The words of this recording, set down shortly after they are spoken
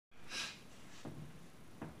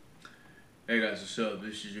Hey guys, what's up?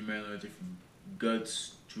 This is your man Larentay from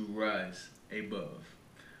Guts to Rise Above.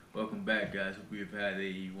 Welcome back, guys. Hope you've had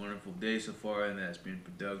a wonderful day so far and that's been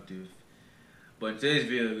productive. But in today's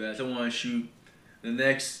video, guys, I want to shoot the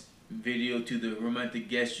next video to the Romantic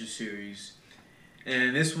Gesture series.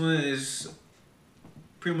 And this one is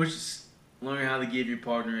pretty much learning how to give your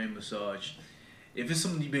partner a massage. If it's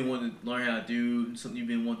something you've been wanting to learn how to do, something you've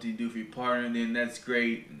been wanting to do for your partner, then that's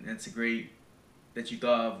great. That's great that you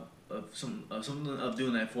thought of something of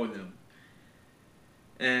doing that for them.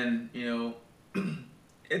 And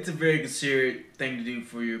it's a very considerate thing to do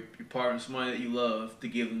for your partner, somebody that you love, to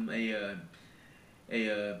give them a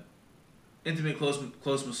intimate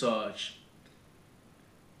close massage.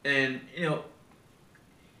 And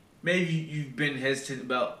maybe you've been hesitant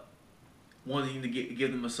about wanting to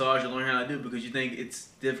give them a massage or learn how to do it because you think it's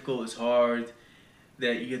difficult, it's hard,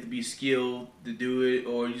 that you have to be skilled to do it,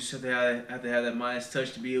 or you just have to have that Midas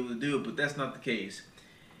touch to be able to do it. But that's not the case.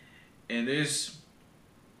 And there's,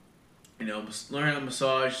 learning how to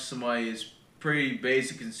massage somebody is pretty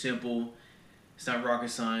basic and simple. It's not rocket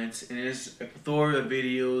science, and there's a plethora of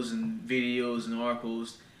videos and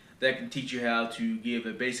articles that can teach you how to give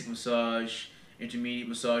a basic massage, intermediate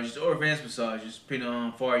massages, or advanced massages, depending on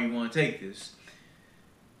how far you want to take this.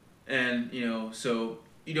 And so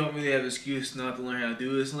you don't really have an excuse not to learn how to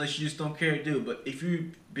do this unless you just don't care to do it. But if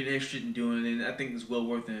you've been interested in doing it, then I think it's well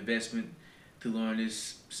worth an investment to learn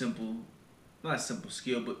this not a simple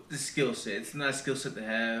skill, but this skill set. It's not a skill set to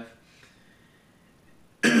have,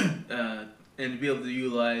 and to be able to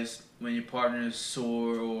utilize when your partner is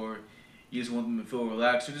sore, or you just want them to feel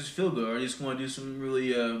relaxed, or just feel good, or you just want to do something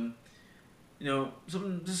really,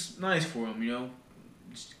 something just nice for them,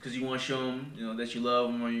 because you want to show them, that you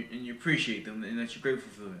love them, and you appreciate them, and that you're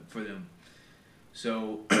grateful for them.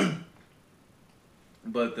 So,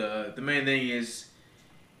 but the main thing is,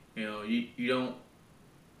 you don't,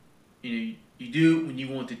 you do it when you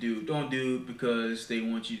want to do it. Don't do it because they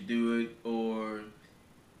want you to do it, or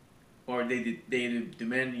they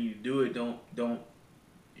demanding you to do it. Don't.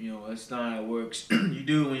 That's not how it works. You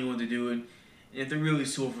do it when you want to do it. And if they're really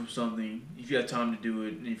sore from something, if you have time to do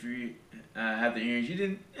it, and if you have the energy,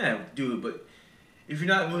 then do it. But if you're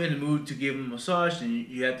not in the mood to give them a massage, then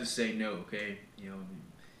you have to say no. Okay, you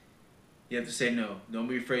have to say no. Don't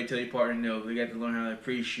be afraid to tell your partner no. They got to learn how to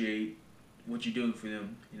appreciate what you're doing for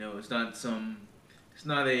them. It's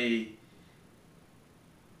not a,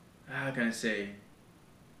 how can I say,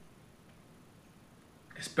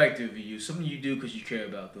 expected of you. Something you do because you care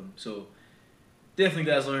about them. So definitely,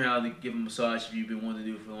 guys, learn how to give them a massage if you've been wanting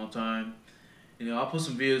to do it for a long time. I'll put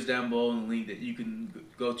some videos down below in the link that you can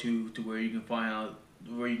go to where you can find out,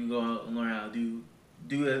 where you can go out and learn how to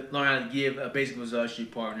learn how to give a basic massage to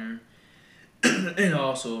your partner. And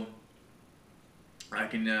also, I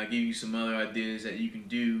can give you some other ideas that you can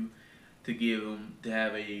do to give them, to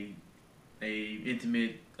have a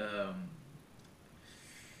intimate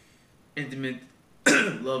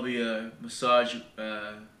lovely massage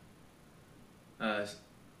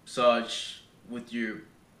with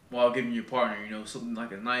while giving your partner, something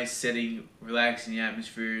like a nice setting, relaxing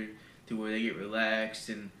atmosphere to where they get relaxed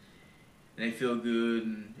and they feel good,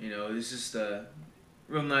 and it's just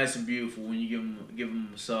real nice and beautiful when you give them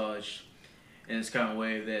a massage in this kind of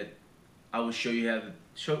way that I will show you I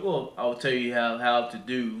will tell you how to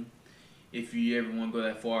do if you ever want to go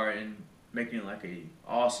that far and making it like a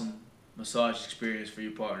awesome massage experience for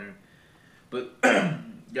your partner. But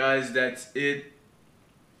guys, that's it.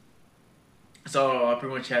 That's all I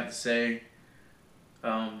pretty much have to say.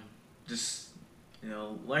 Just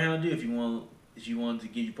learn how to do it if you want to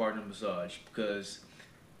give your partner a massage, because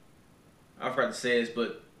I forgot to say this,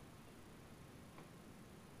 but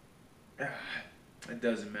it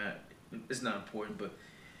doesn't matter. It's not important. But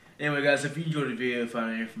anyway, guys, if you enjoyed the video,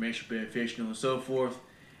 found the information beneficial and so forth,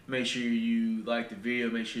 make sure you like the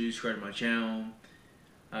video. Make sure you subscribe to my channel.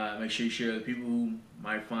 Make sure you share with people who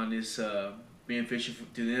might find this beneficial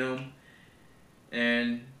to them.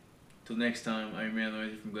 And till next time, I'm your man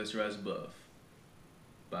Larentay from Guts to Rise Above.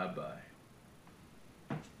 Bye bye.